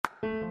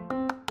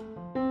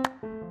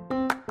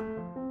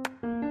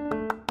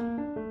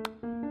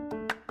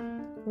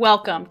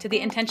Welcome to the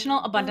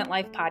Intentional Abundant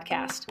Life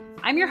podcast.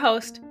 I'm your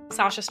host,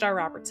 Sasha Starr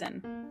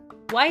Robertson.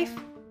 Wife,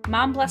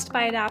 mom blessed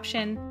by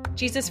adoption,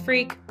 Jesus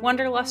freak,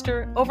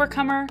 wanderluster,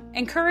 overcomer,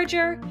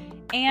 encourager,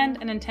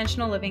 and an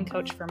intentional living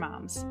coach for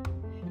moms.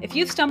 If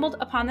you've stumbled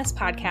upon this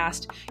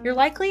podcast, you're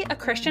likely a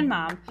Christian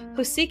mom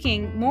who's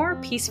seeking more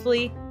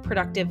peacefully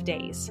productive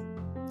days.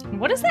 And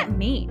what does that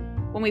mean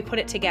when we put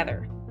it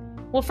together?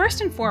 Well,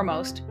 first and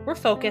foremost, we're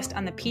focused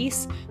on the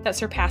peace that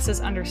surpasses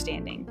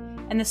understanding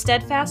and the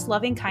steadfast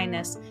loving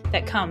kindness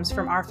that comes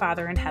from our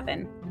Father in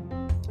heaven.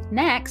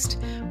 Next,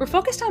 we're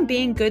focused on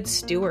being good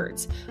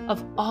stewards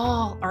of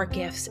all our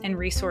gifts and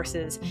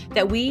resources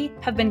that we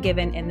have been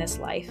given in this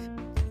life.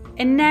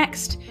 And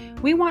next,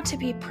 we want to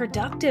be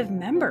productive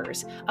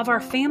members of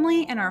our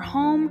family and our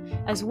home,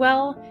 as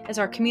well as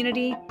our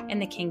community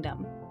and the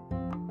kingdom.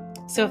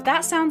 So if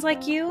that sounds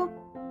like you,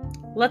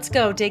 let's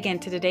go dig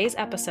into today's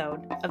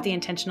episode of the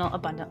Intentional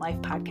Abundant Life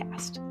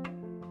podcast.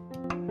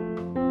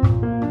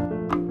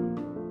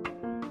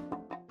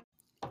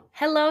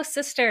 Hello,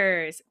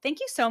 sisters. Thank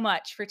you so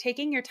much for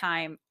taking your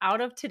time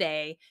out of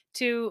today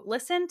to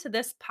listen to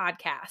this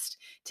podcast.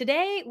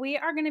 Today, we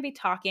are going to be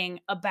talking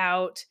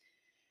about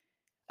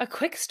a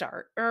quick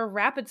start or a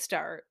rapid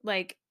start.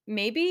 Like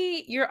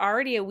maybe you're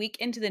already a week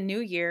into the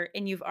new year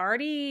and you've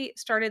already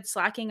started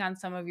slacking on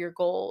some of your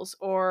goals,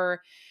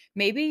 or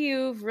maybe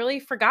you've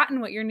really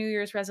forgotten what your New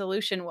Year's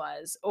resolution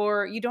was,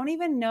 or you don't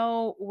even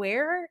know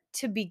where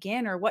to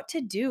begin or what to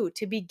do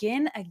to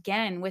begin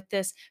again with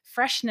this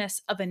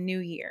freshness of a new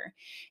year.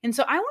 And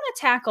so I want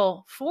to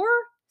tackle 4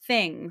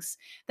 things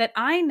that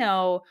I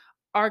know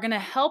are going to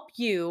help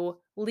you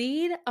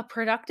lead a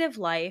productive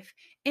life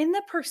in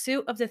the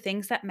pursuit of the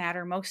things that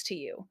matter most to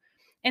you.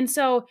 And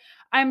so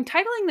I'm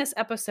titling this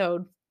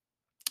episode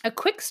A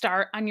Quick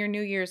Start on Your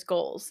New Year's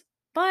Goals.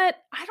 But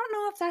I don't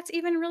know if that's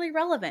even really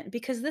relevant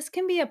because this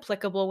can be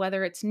applicable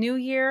whether it's New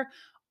Year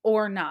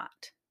or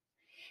not.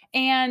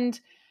 And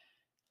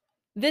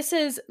this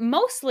is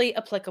mostly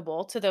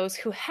applicable to those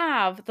who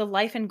have the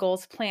Life and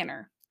Goals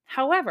Planner.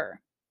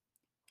 However,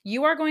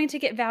 you are going to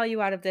get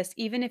value out of this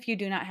even if you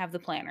do not have the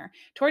planner.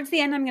 Towards the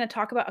end, I'm going to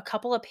talk about a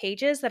couple of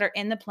pages that are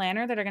in the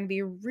planner that are going to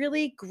be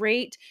really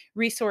great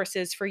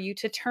resources for you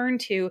to turn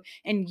to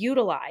and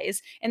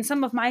utilize, and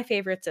some of my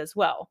favorites as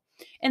well.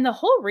 And the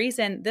whole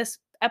reason this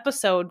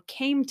episode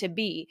came to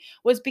be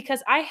was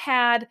because I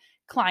had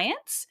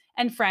clients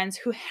and friends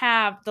who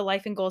have the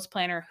Life and Goals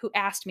Planner who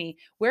asked me,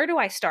 where do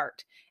I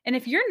start? And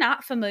if you're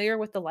not familiar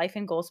with the Life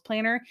and Goals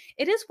Planner,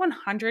 it is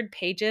 100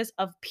 pages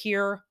of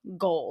pure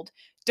gold.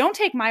 Don't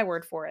take my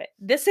word for it.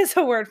 This is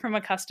a word from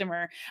a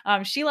customer.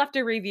 She left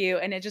a review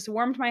and it just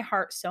warmed my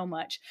heart so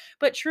much.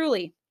 But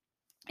truly,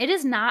 it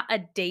is not a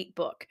date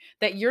book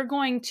that you're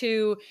going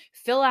to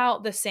fill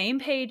out the same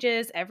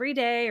pages every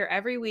day or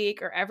every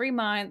week or every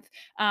month.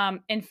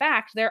 In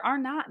fact, there are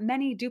not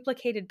many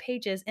duplicated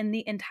pages in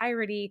the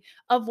entirety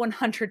of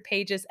 100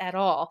 pages at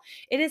all.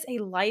 It is a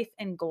life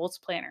and goals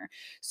planner.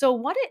 So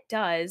what it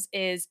does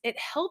is it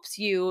helps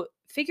you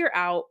figure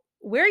out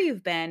where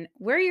you've been,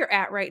 where you're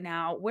at right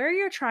now, where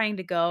you're trying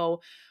to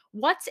go,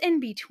 what's in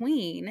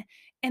between,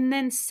 and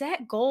then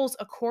set goals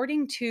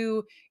according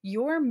to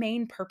your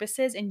main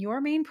purposes and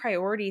your main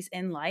priorities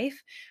in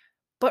life,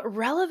 but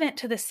relevant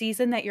to the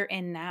season that you're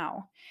in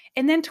now.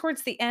 And then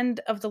towards the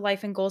end of the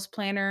Life and Goals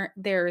Planner,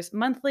 there's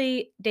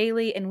monthly,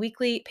 daily, and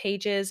weekly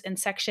pages and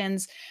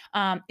sections.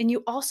 And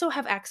you also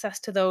have access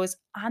to those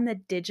on the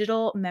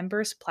digital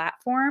members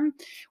platform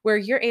where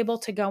you're able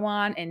to go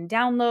on and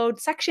download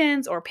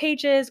sections or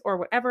pages or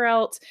whatever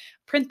else,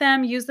 print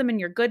them, use them in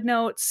your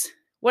GoodNotes,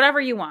 whatever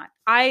you want.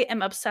 I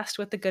am obsessed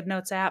with the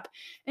GoodNotes app.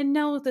 And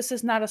no, this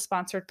is not a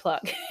sponsored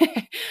plug.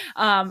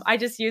 I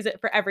just use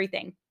it for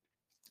everything.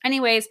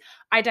 Anyways,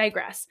 I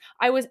digress.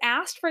 I was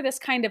asked for this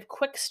kind of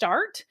quick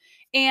start,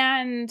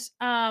 and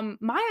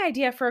my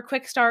idea for a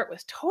quick start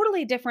was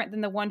totally different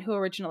than the one who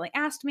originally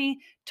asked me,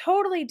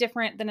 totally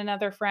different than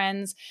another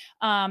friend's.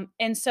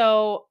 And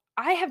so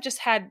I have just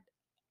had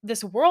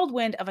this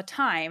whirlwind of a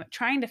time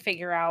trying to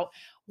figure out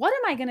what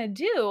am I going to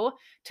do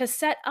to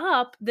set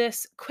up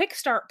this quick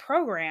start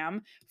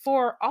program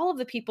for all of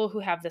the people who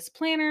have this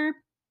planner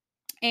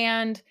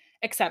and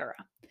etc.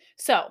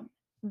 So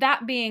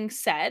that being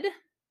said,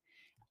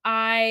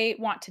 I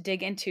want to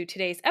dig into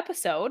today's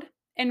episode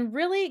and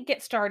really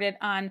get started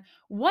on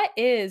what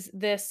is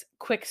this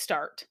quick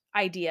start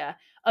idea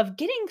of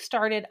getting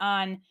started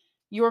on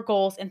your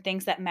goals and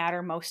things that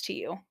matter most to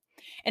you.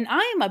 And I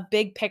am a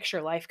big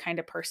picture life kind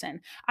of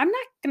person. I'm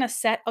not going to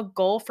set a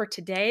goal for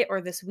today or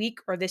this week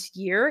or this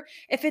year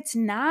if it's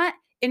not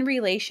in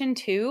relation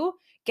to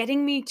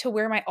getting me to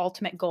where my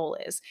ultimate goal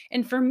is.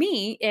 And for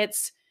me,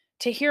 it's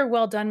to hear,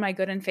 well done, my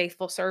good and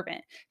faithful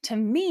servant. To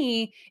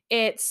me,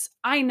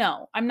 I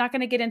know, I'm not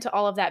going to get into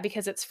all of that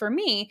because it's for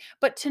me,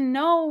 but to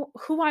know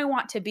who I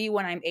want to be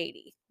when I'm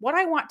 80, what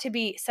I want to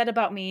be said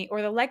about me,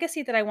 or the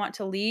legacy that I want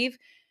to leave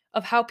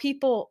of how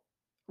people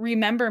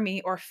remember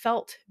me or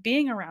felt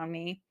being around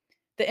me,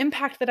 the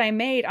impact that I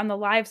made on the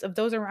lives of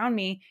those around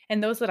me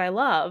and those that I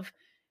love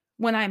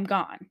when I'm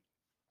gone.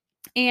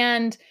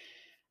 And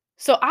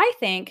so I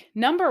think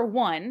number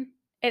one,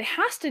 it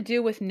has to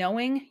do with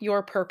knowing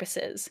your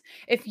purposes.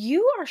 If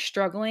you are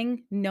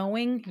struggling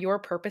knowing your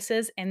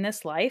purposes in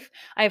this life,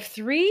 I have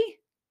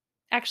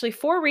actually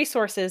four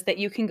resources that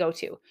you can go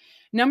to.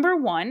 Number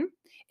one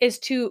is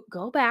to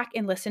go back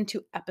and listen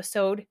to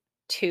episode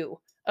 2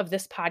 of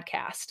this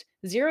podcast,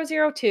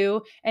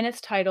 002, and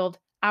it's titled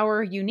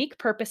Our Unique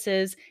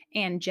Purposes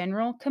and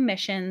General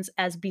Commissions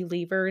as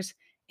Believers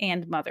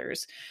and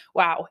Mothers.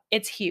 Wow,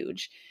 it's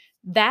huge.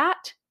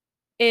 That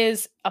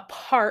is a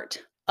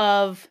part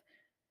of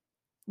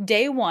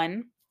day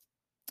one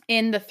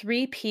in the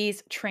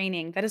 3Ps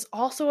training that is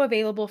also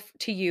available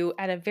to you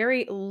at a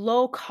very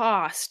low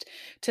cost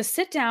to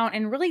sit down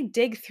and really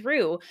dig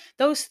through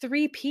those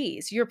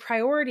 3Ps, your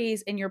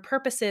priorities and your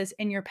purposes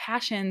and your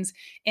passions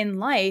in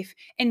life,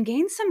 and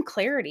gain some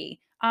clarity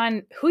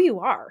on who you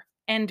are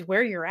and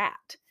where you're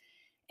at.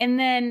 And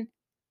then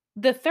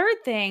the third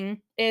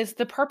thing is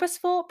the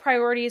Purposeful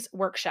Priorities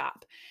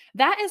Workshop.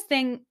 That is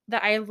thing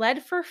that I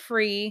led for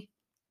free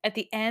at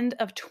the end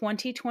of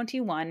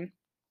 2021.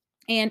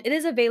 And it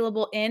is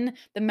available in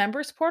the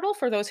members portal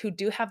for those who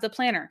do have the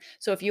planner.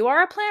 So if you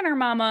are a planner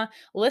mama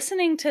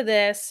listening to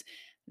this,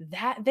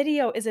 that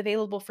video is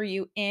available for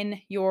you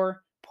in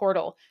your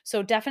portal.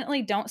 So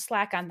definitely don't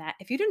slack on that.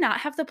 If you do not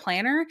have the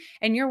planner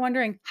and you're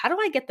wondering, how do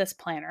I get this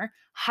planner?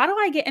 How do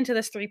I get into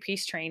this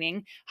 3Ps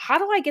training? How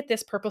do I get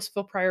this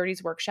Purposeful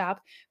Priorities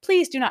workshop?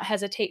 Please do not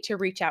hesitate to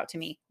reach out to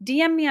me.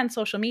 DM me on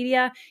social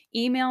media,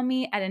 email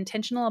me at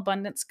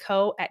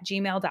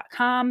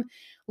intentionalabundanceco@gmail.com.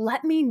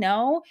 Let me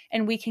know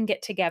and we can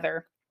get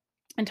together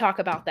and talk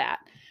about that.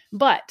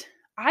 But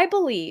I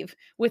believe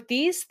with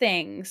these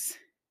things,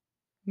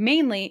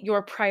 mainly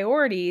your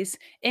priorities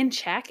in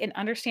check and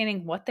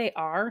understanding what they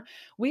are,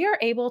 we are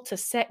able to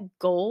set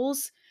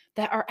goals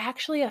that are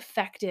actually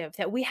effective,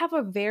 that we have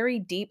a very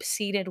deep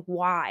seated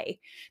why,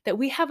 that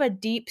we have a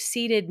deep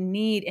seated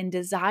need and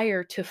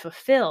desire to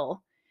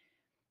fulfill.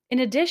 In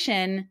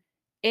addition,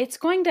 it's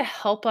going to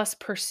help us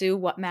pursue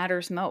what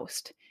matters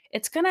most.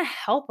 It's going to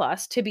help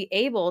us to be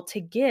able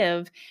to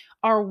give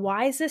our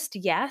wisest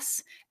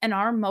yes and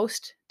our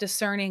most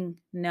discerning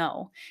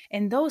no.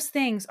 And those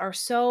things are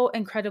so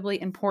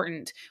incredibly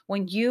important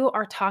when you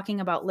are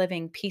talking about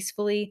living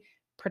peacefully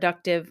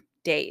productive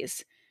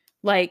days.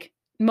 Like,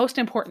 most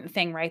important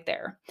thing right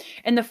there.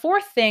 And the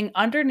fourth thing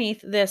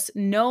underneath this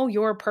know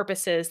your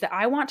purposes that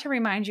I want to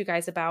remind you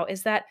guys about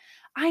is that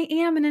I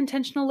am an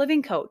intentional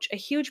living coach. A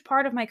huge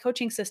part of my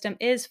coaching system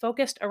is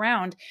focused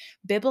around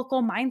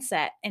biblical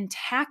mindset and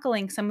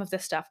tackling some of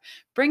this stuff,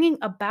 bringing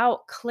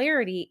about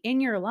clarity in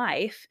your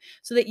life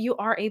so that you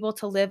are able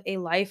to live a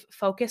life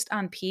focused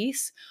on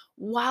peace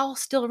while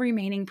still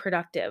remaining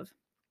productive.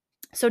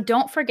 So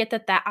don't forget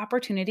that that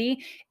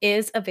opportunity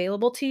is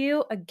available to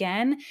you.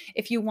 Again,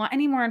 if you want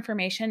any more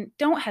information,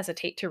 don't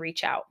hesitate to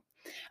reach out.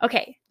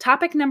 Okay,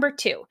 topic number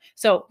 2.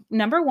 So,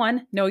 number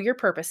 1, know your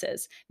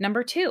purposes.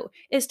 Number 2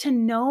 is to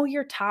know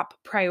your top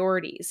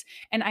priorities.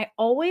 And I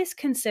always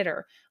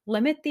consider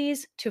limit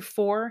these to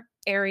 4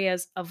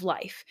 areas of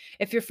life.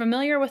 If you're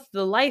familiar with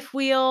the life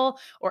wheel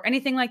or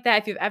anything like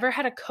that, if you've ever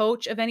had a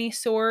coach of any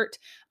sort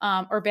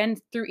or been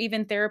through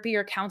even therapy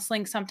or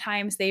counseling,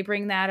 sometimes they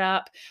bring that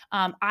up.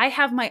 I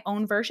have my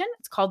own version.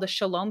 It's called the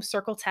Shalom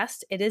Circle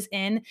Test. It is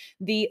in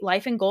the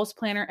Life and Goals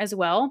Planner as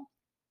well.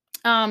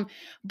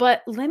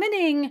 But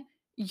limiting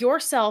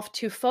yourself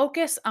to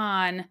focus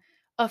on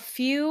a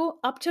few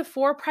up to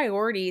 4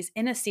 priorities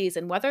in a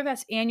season, whether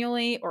that's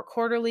annually or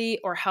quarterly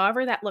or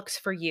however that looks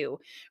for you,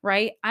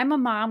 right? I'm a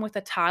mom with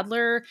a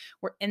toddler.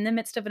 We're in the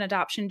midst of an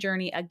adoption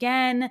journey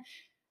again.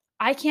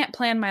 I can't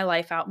plan my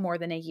life out more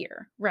than a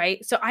year,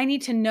 right? So I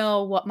need to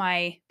know what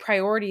my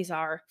priorities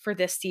are for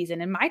this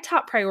season. And my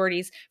top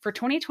priorities for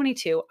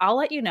 2022, I'll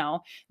let you know,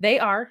 they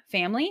are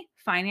family,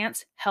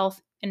 finance,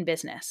 health, and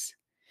business.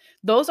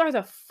 Those are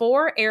the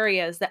 4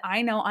 areas that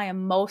I know I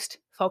am most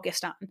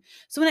focused on.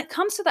 So when it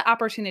comes to the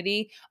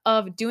opportunity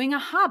of doing a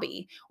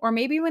hobby, or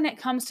maybe when it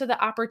comes to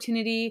the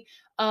opportunity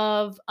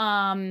of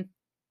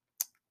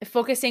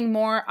focusing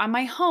more on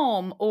my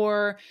home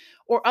or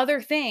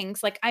other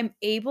things, like I'm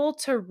able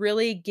to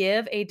really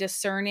give a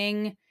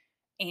discerning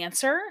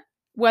answer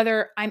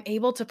whether I'm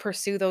able to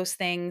pursue those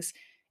things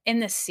in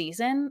this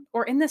season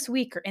or in this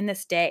week or in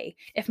this day.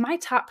 If my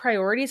top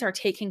priorities are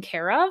taken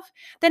care of,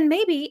 then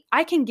maybe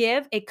I can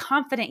give a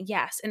confident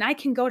yes and I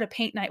can go to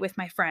paint night with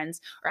my friends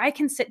or I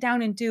can sit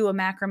down and do a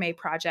macrame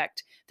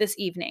project this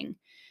evening.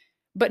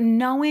 But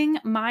knowing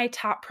my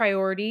top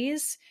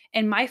priorities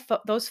and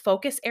those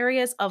focus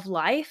areas of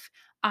life,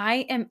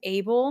 I am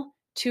able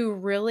to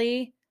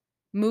really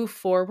move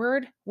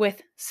forward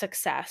with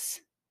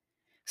success.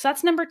 So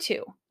that's number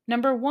 2.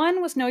 Number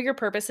 1 was know your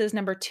purposes.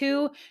 Number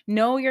 2,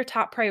 know your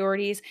top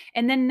priorities.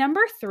 And then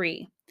number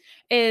 3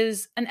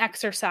 is an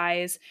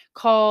exercise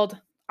called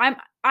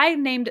I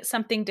named it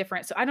something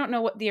different. So I don't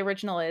know what the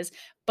original is,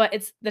 but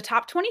it's the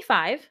top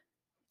 25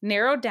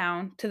 narrowed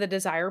down to the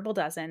desirable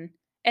dozen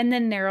and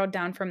then narrowed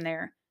down from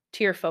there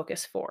to your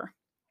focus 4.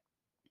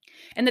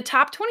 In the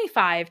top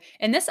 25,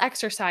 in this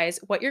exercise,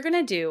 what you're going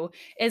to do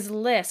is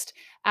list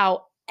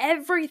out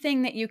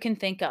everything that you can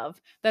think of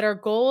that are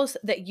goals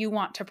that you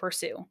want to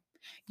pursue.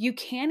 You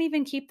can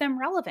even keep them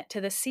relevant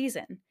to this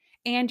season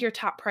and your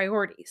top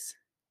priorities.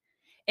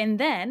 And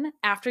then,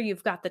 after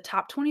you've got the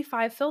top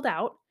 25 filled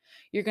out,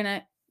 you're going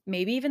to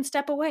maybe even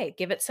step away,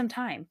 give it some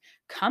time,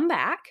 come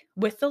back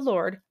with the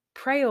Lord,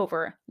 pray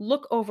over,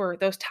 look over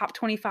those top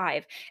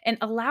 25, and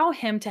allow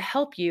Him to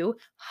help you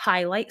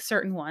highlight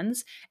certain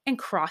ones and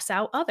cross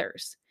out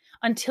others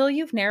until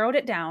you've narrowed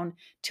it down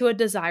to a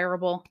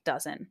desirable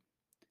dozen.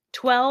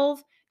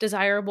 12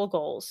 desirable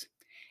goals.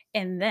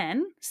 And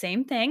then,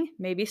 same thing,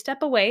 maybe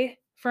step away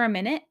for a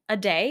minute, a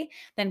day,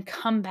 then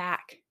come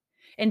back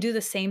and do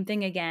the same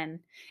thing again.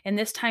 And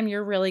this time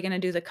you're really going to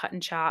do the cut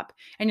and chop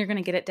and you're going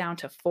to get it down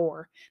to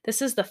 4.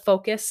 This is the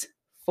focus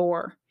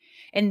 4.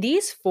 And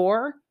these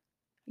 4,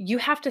 you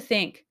have to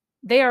think,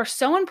 they are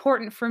so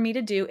important for me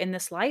to do in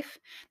this life.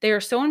 They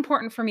are so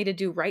important for me to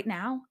do right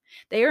now.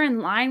 They are in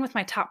line with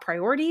my top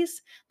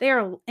priorities. They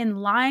are in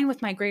line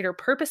with my greater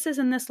purposes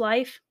in this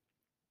life.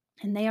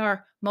 And they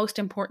are, most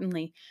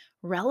importantly,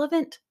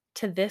 relevant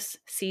to this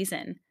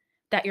season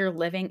that you're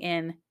living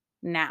in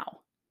now.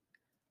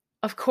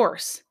 Of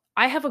course,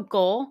 I have a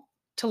goal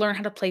to learn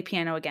how to play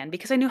piano again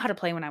because I knew how to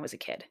play when I was a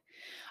kid.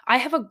 I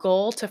have a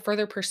goal to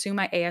further pursue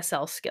my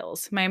ASL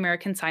skills, my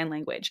American Sign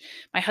Language.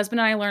 My husband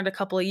and I learned a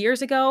couple of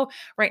years ago.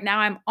 Right now,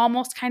 I'm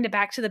almost kind of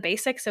back to the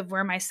basics of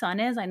where my son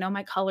is. I know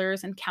my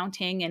colors and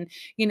counting and,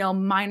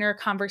 minor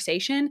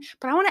conversation,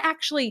 but I want to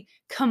actually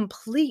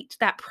complete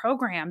that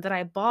program that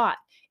I bought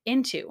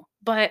into.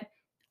 But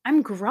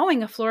I'm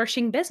growing a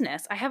flourishing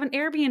business. I have an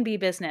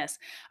Airbnb business.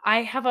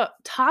 I have a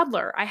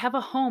toddler. I have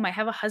a home. I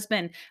have a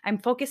husband. I'm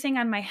focusing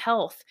on my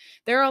health.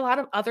 There are a lot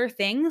of other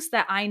things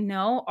that I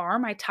know are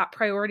my top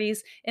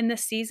priorities in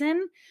this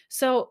season.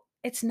 So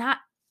it's not,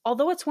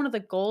 although it's one of the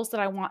goals that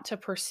I want to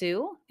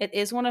pursue, it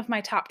is one of my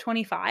top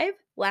 25.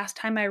 Last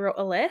time I wrote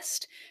a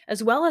list,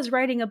 as well as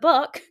writing a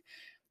book,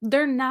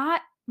 they're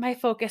not my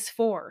focus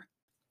 4.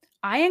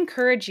 I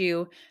encourage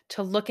you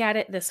to look at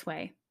it this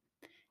way.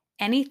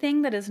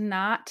 Anything that is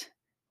not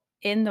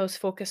in those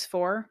focus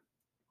 4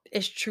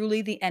 is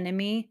truly the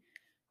enemy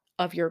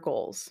of your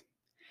goals.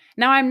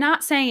 Now, I'm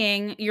not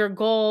saying your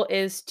goal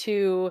is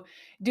to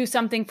do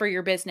something for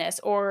your business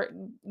or,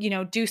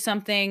 do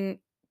something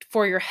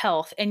for your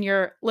health and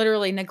you're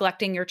literally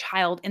neglecting your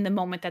child in the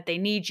moment that they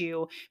need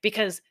you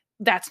because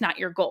that's not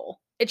your goal.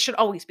 It should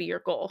always be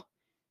your goal.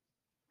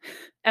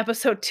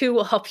 Episode 2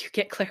 will help you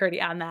get clarity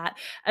on that,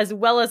 as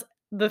well as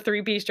the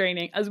 3Ps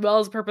training, as well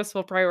as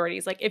purposeful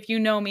priorities. Like, if you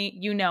know me,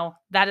 you know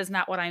that is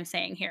not what I'm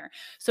saying here.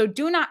 So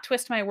do not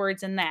twist my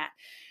words in that.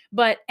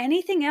 But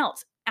anything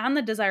else on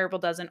the desirable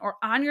dozen or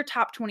on your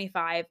top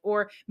 25,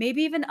 or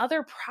maybe even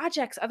other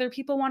projects other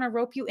people want to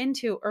rope you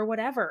into or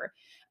whatever,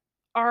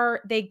 are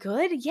they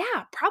good?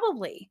 Yeah,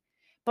 probably.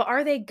 But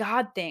are they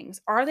God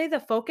things? Are they the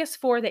focus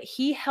 4 that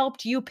He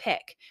helped you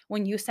pick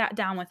when you sat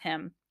down with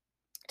Him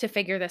to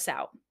figure this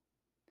out?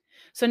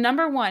 So,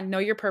 number 1, know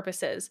your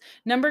purposes.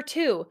 Number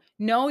 2,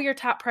 know your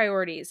top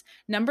priorities.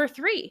 Number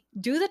 3,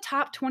 do the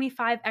top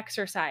 25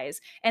 exercise.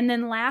 And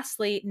then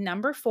lastly,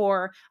 number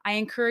 4, I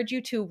encourage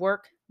you to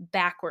work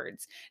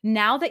backwards.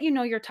 Now that you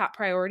know your top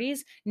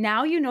priorities,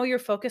 now you know your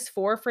focus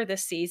 4 for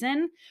this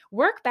season,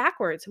 work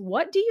backwards.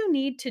 What do you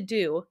need to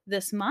do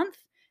this month,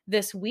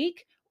 this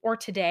week, or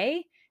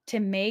today to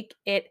make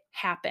it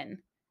happen?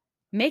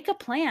 Make a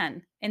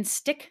plan and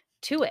stick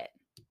to it.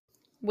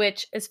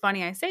 Which is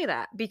funny I say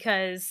that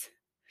because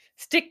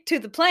stick to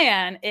the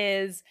plan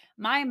is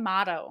my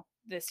motto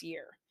this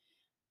year.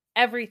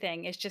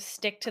 Everything is just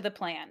stick to the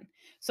plan.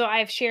 So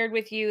I've shared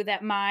with you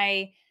that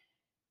my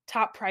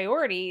top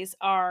priorities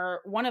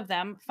are, one of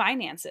them,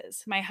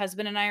 finances. My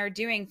husband and I are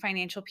doing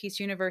Financial Peace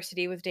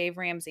University with Dave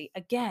Ramsey.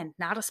 Again,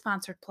 not a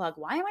sponsored plug.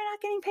 Why am I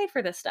not getting paid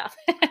for this stuff?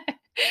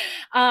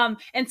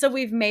 And so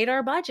we've made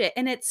our budget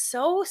and it's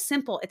so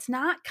simple. It's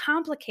not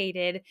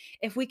complicated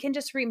if we can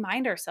just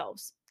remind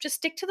ourselves, just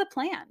stick to the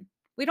plan.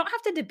 We don't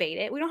have to debate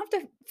it. We don't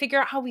have to figure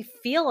out how we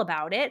feel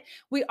about it.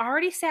 We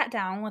already sat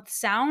down with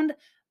sound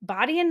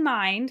body and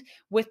mind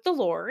with the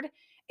Lord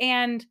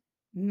and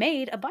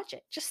made a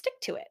budget. Just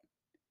stick to it.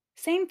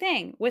 Same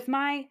thing with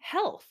my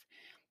health.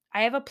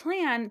 I have a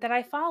plan that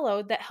I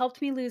followed that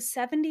helped me lose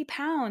 70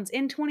 pounds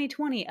in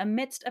 2020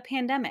 amidst a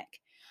pandemic.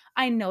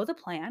 I know the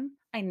plan.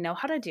 I know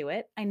how to do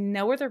it. I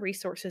know where the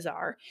resources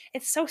are.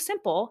 It's so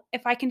simple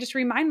if I can just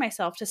remind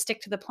myself to stick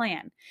to the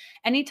plan.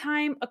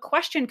 Anytime a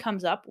question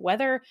comes up,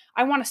 whether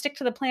I want to stick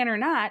to the plan or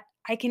not,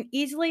 I can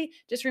easily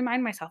just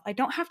remind myself. I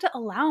don't have to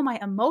allow my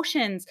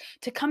emotions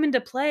to come into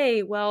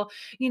play. Well,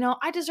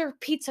 I deserve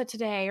pizza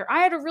today, or I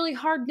had a really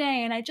hard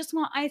day and I just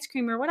want ice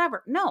cream or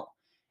whatever. No,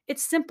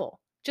 it's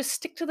simple. Just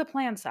stick to the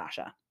plan,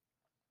 Sasha.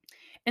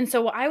 And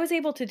so what I was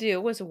able to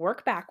do was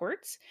work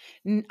backwards.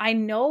 I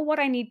know what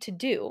I need to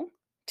do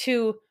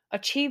to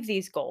achieve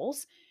these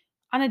goals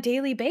on a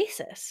daily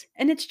basis.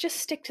 And it's just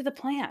stick to the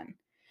plan.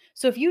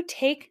 So if you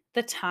take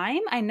the time,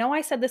 I know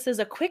I said this is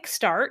a quick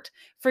start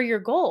for your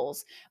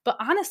goals, but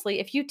honestly,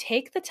 if you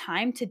take the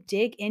time to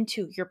dig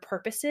into your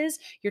purposes,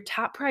 your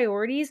top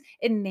priorities,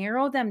 and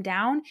narrow them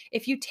down,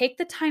 if you take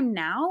the time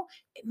now,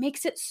 it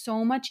makes it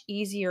so much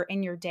easier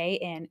in your day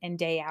in and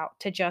day out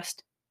to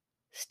just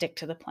stick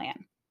to the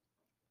plan.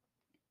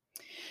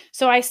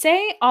 So I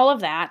say all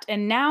of that,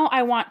 and now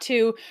I want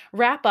to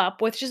wrap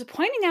up with just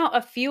pointing out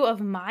a few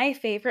of my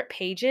favorite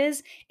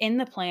pages in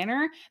the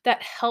planner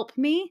that help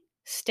me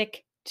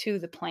stick to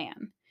the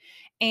plan.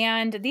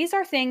 And these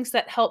are things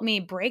that help me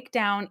break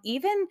down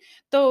even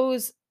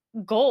those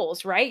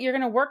goals, right? You're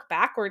going to work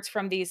backwards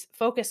from these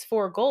focus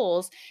four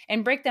goals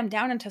and break them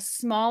down into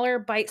smaller,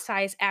 bite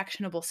sized,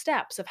 actionable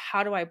steps of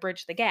how do I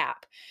bridge the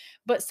gap.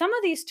 But some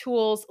of these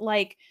tools,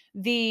 like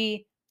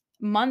the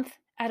month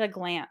at a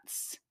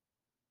glance,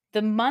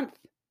 the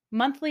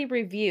monthly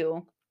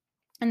review,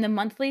 and the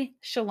monthly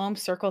Shalom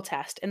Circle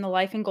test in the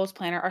Life and Goals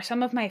Planner are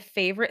some of my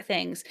favorite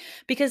things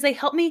because they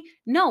help me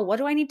know what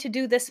do I need to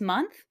do this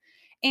month,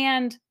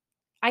 and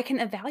I can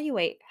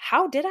evaluate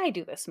how did I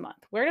do this month?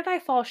 Where did I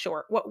fall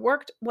short? What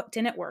worked? What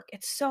didn't work?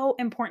 It's so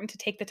important to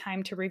take the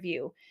time to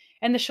review.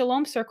 And the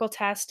Shalom Circle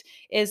test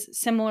is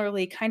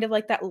similarly kind of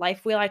like that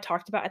life wheel I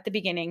talked about at the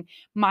beginning,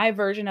 my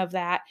version of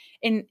that.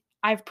 And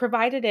I've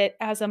provided it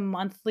as a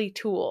monthly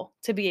tool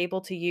to be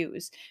able to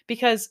use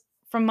because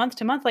from month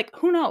to month, like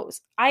who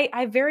knows?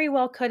 I very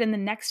well could in the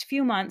next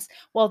few months,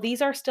 while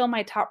these are still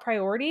my top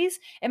priorities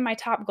and my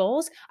top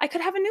goals, I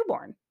could have a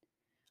newborn.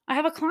 I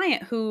have a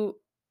client who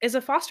is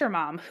a foster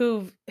mom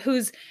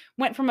who's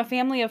went from a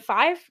family of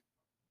 5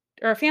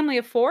 or a family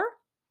of 4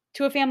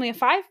 to a family of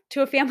 5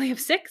 to a family of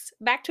 6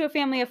 back to a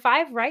family of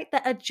 5, right?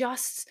 That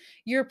adjusts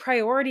your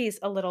priorities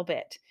a little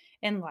bit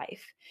in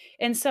life.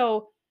 And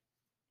so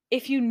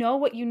if you know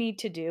what you need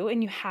to do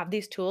and you have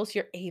these tools,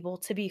 you're able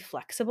to be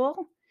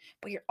flexible,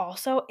 but you're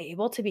also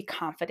able to be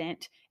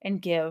confident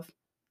and give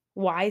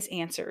wise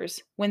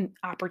answers when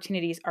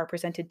opportunities are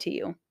presented to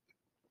you.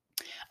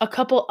 A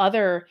couple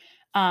other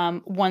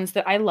ones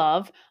that I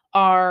love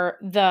are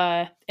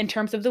in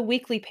terms of the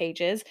weekly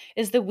pages,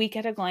 is the week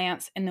at a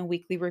glance and the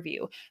weekly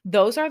review.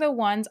 Those are the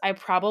ones I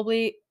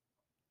probably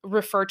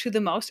refer to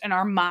the most and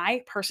are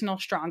my personal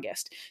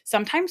strongest.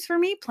 Sometimes for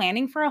me,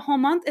 planning for a whole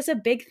month is a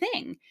big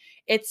thing.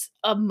 It's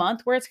a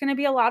month where it's going to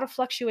be a lot of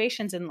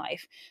fluctuations in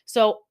life.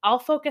 So I'll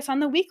focus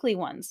on the weekly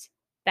ones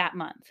that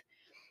month.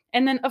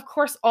 And then, of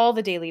course, all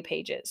the daily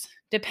pages.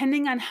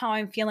 Depending on how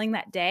I'm feeling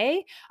that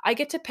day, I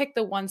get to pick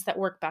the ones that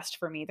work best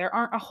for me. There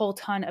aren't a whole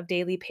ton of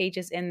daily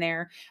pages in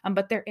there,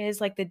 but there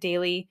is like the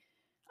daily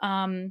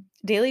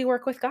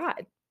work with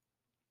God.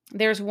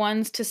 There's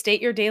ones to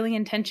state your daily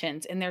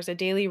intentions, and there's a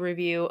daily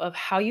review of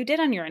how you did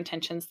on your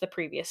intentions the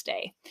previous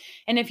day.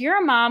 And if you're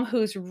a mom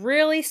who's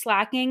really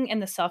slacking in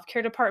the self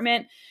care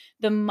department,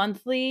 the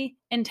monthly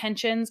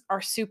intentions are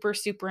super,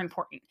 super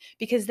important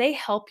because they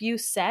help you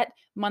set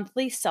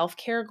monthly self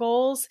care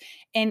goals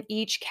in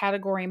each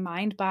category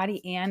mind,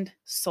 body, and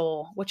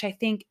soul, which I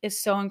think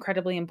is so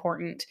incredibly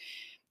important.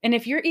 And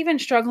if you're even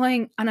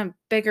struggling on a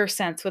bigger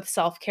sense with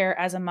self care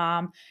as a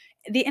mom,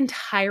 the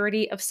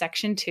entirety of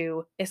section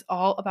 2 is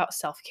all about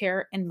self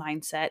care and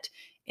mindset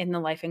in the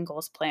Life and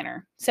Goals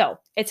Planner. So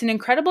it's an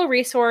incredible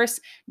resource.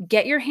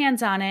 Get your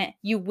hands on it.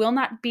 You will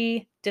not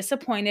be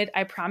disappointed.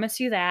 I promise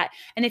you that.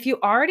 And if you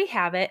already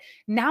have it,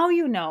 now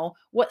you know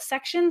what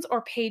sections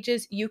or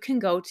pages you can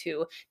go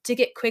to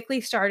get quickly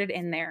started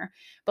in there.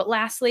 But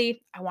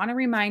lastly, I want to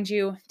remind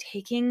you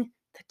taking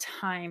the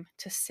time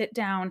to sit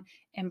down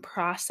and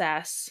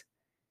process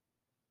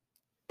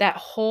that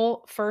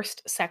whole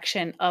first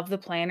section of the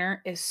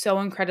planner is so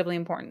incredibly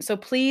important. So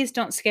please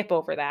don't skip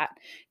over that.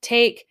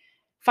 Take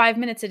 5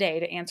 minutes a day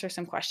to answer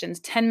some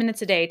questions, 10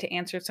 minutes a day to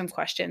answer some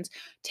questions.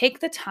 Take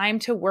the time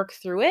to work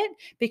through it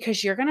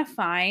because you're going to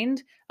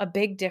find a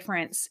big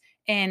difference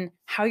in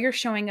how you're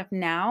showing up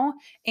now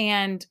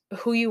and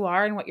who you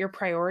are and what your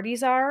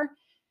priorities are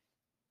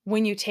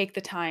when you take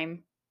the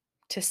time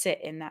to sit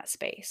in that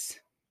space.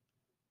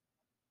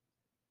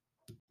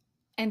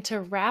 And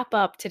to wrap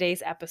up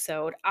today's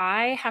episode,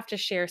 I have to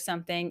share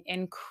something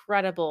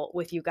incredible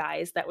with you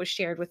guys that was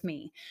shared with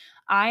me.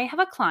 I have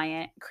a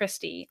client,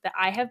 Christy, that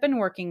I have been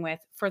working with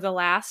for the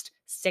last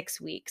 6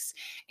 weeks.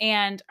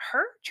 And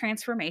her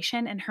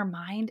transformation in her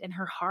mind and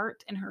her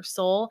heart and her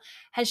soul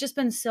has just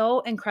been so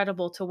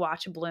incredible to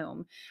watch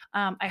bloom.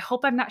 I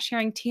hope I'm not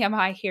sharing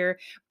TMI here,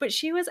 but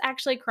she was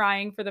actually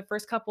crying for the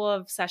first couple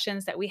of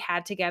sessions that we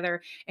had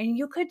together. And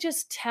you could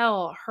just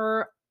tell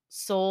her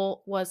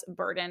soul was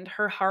burdened.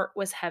 Her heart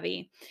was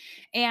heavy.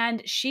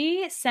 And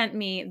she sent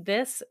me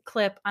this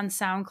clip on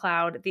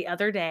SoundCloud the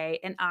other day,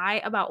 and I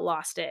about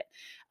lost it.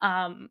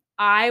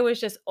 I was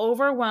just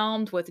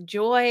overwhelmed with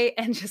joy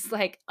and just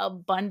like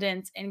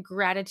abundance and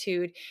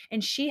gratitude.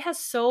 And she has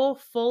so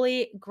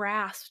fully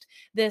grasped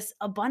this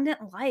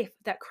abundant life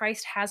that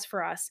Christ has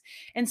for us.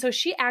 And so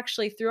she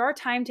actually, through our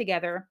time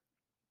together,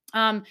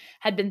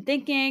 had been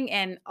thinking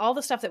and all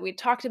the stuff that we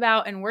talked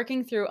about and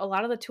working through a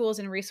lot of the tools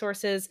and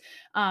resources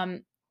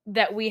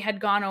that we had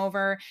gone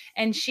over,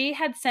 and she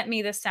had sent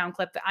me this sound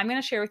clip that I'm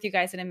going to share with you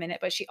guys in a minute,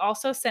 but she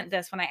also sent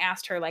this when I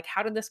asked her, like,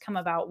 how did this come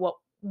about?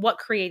 What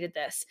created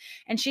this?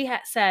 And she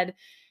had said,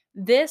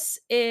 this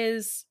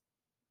is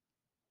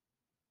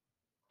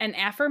an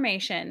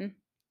affirmation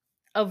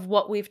of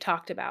what we've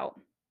talked about,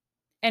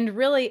 and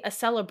really a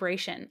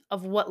celebration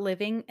of what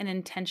living an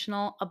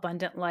intentional,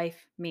 abundant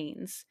life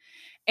means.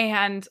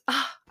 And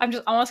I'm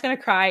just almost gonna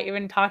cry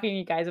even talking to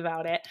you guys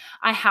about it.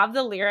 I have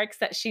the lyrics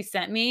that she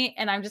sent me,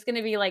 and I'm just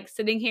gonna be like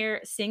sitting here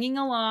singing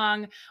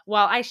along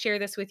while I share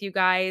this with you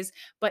guys.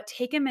 But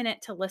take a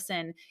minute to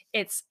listen.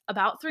 It's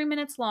about 3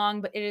 minutes long,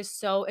 but it is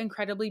so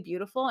incredibly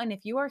beautiful. And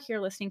if you are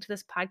here listening to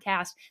this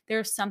podcast,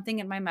 there's something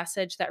in my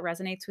message that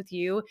resonates with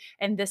you.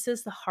 And this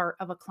is the heart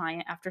of a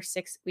client after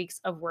 6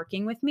 weeks of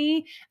working with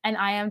me. And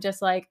I am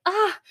just like,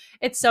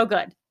 it's so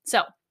good.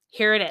 So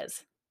here it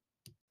is.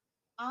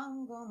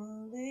 I'm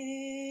gonna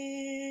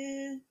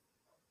live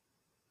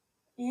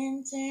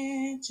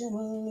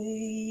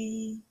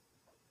intentionally,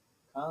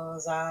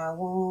 'cause I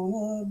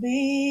wanna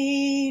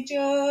be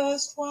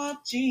just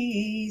what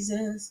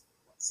Jesus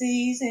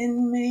sees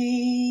in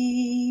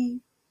me.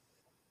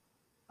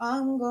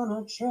 I'm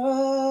gonna trust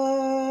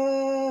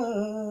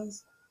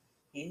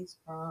His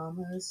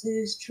promise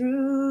is true.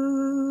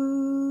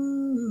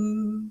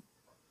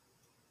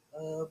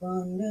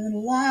 Abundant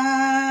life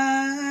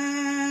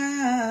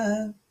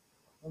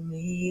for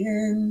me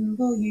and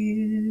for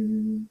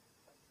you.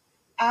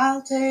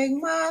 I'll take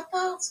my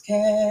thoughts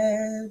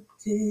captive,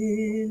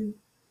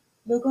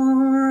 look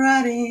 'em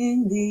right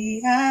in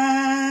the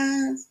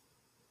eyes,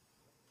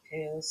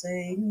 tell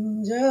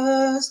Satan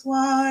just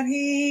what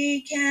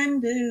he can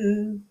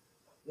do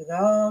with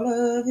all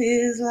of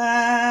his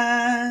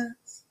lies.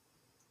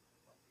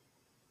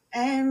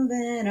 And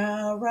then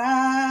I'll rise,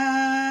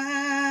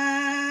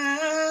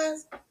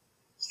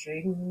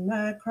 straighten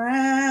my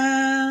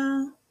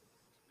crown,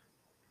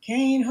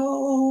 can't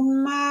hold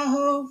my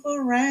hope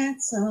for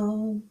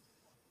ransom.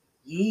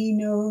 Ye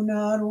know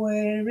not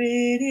where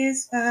it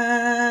is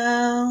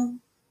found.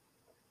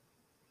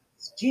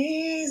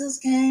 Jesus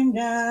came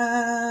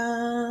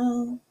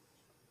down,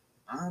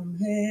 I'm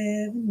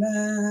heaven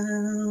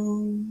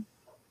bound.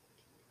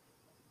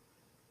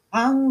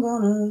 I'm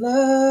gonna love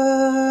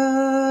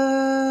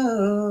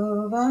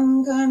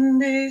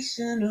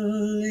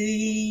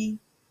unconditionally,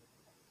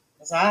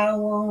 'cause I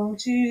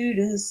want you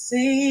to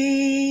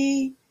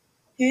see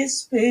His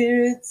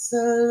Spirit's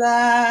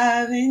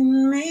alive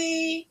in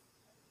me.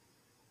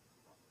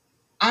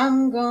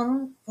 I'm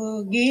gonna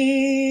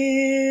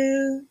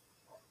forgive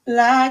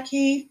like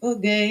He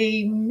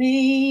forgave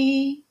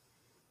me.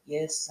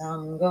 Yes,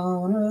 I'm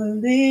gonna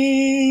live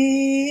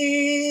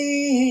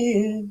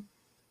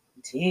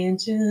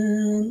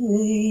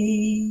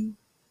intentionally.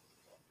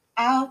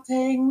 I'll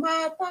take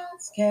my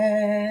thoughts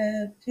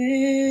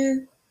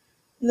captive,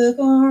 look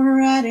 'em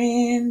right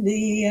in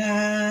the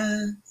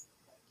eyes,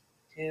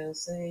 tell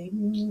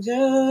Satan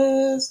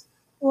just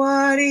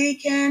what he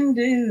can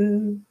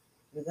do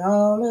with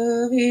all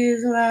of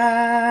his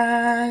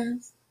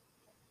lies.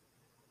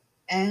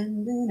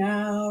 And then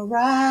I'll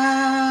rise,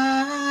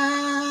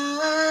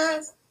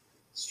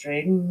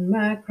 straighten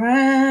my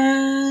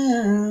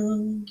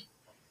crown,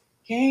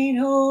 can't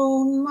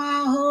hold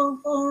my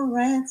hope for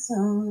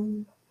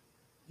ransom.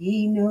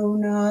 Ye know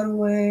not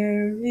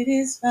where it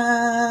is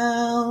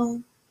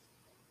found.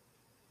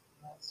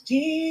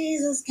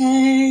 Jesus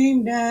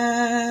came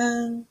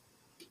down,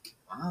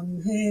 I'm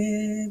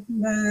heaven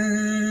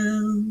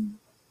bound.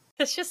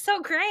 It's just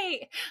so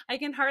great. I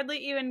can hardly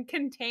even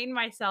contain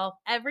myself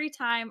every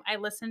time I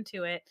listen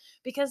to it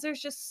because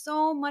there's just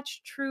so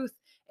much truth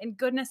and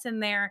goodness in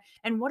there.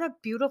 And what a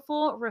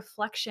beautiful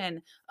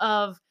reflection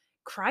of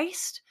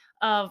Christ,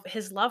 of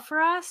his love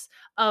for us,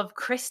 of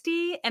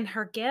Christy and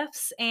her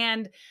gifts,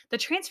 and the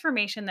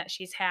transformation that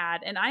she's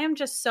had. And I am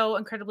just so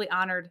incredibly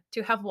honored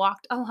to have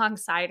walked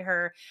alongside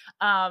her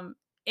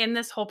in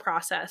this whole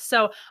process.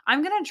 So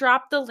I'm going to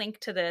drop the link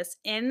to this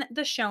in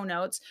the show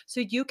notes so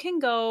you can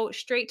go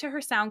straight to her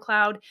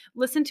SoundCloud,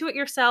 listen to it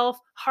yourself,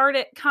 heart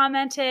it,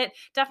 comment it.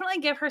 Definitely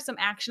give her some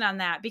action on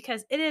that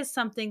because it is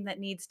something that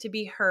needs to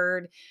be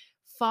heard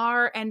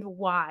far and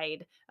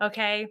wide.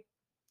 Okay.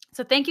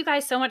 So, thank you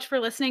guys so much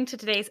for listening to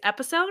today's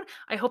episode.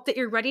 I hope that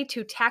you're ready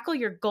to tackle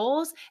your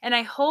goals. And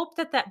I hope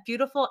that that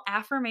beautiful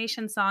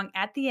affirmation song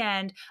at the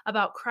end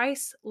about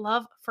Christ's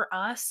love for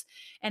us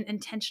and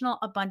intentional,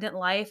 abundant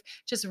life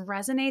just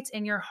resonates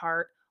in your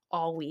heart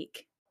all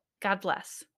week. God bless.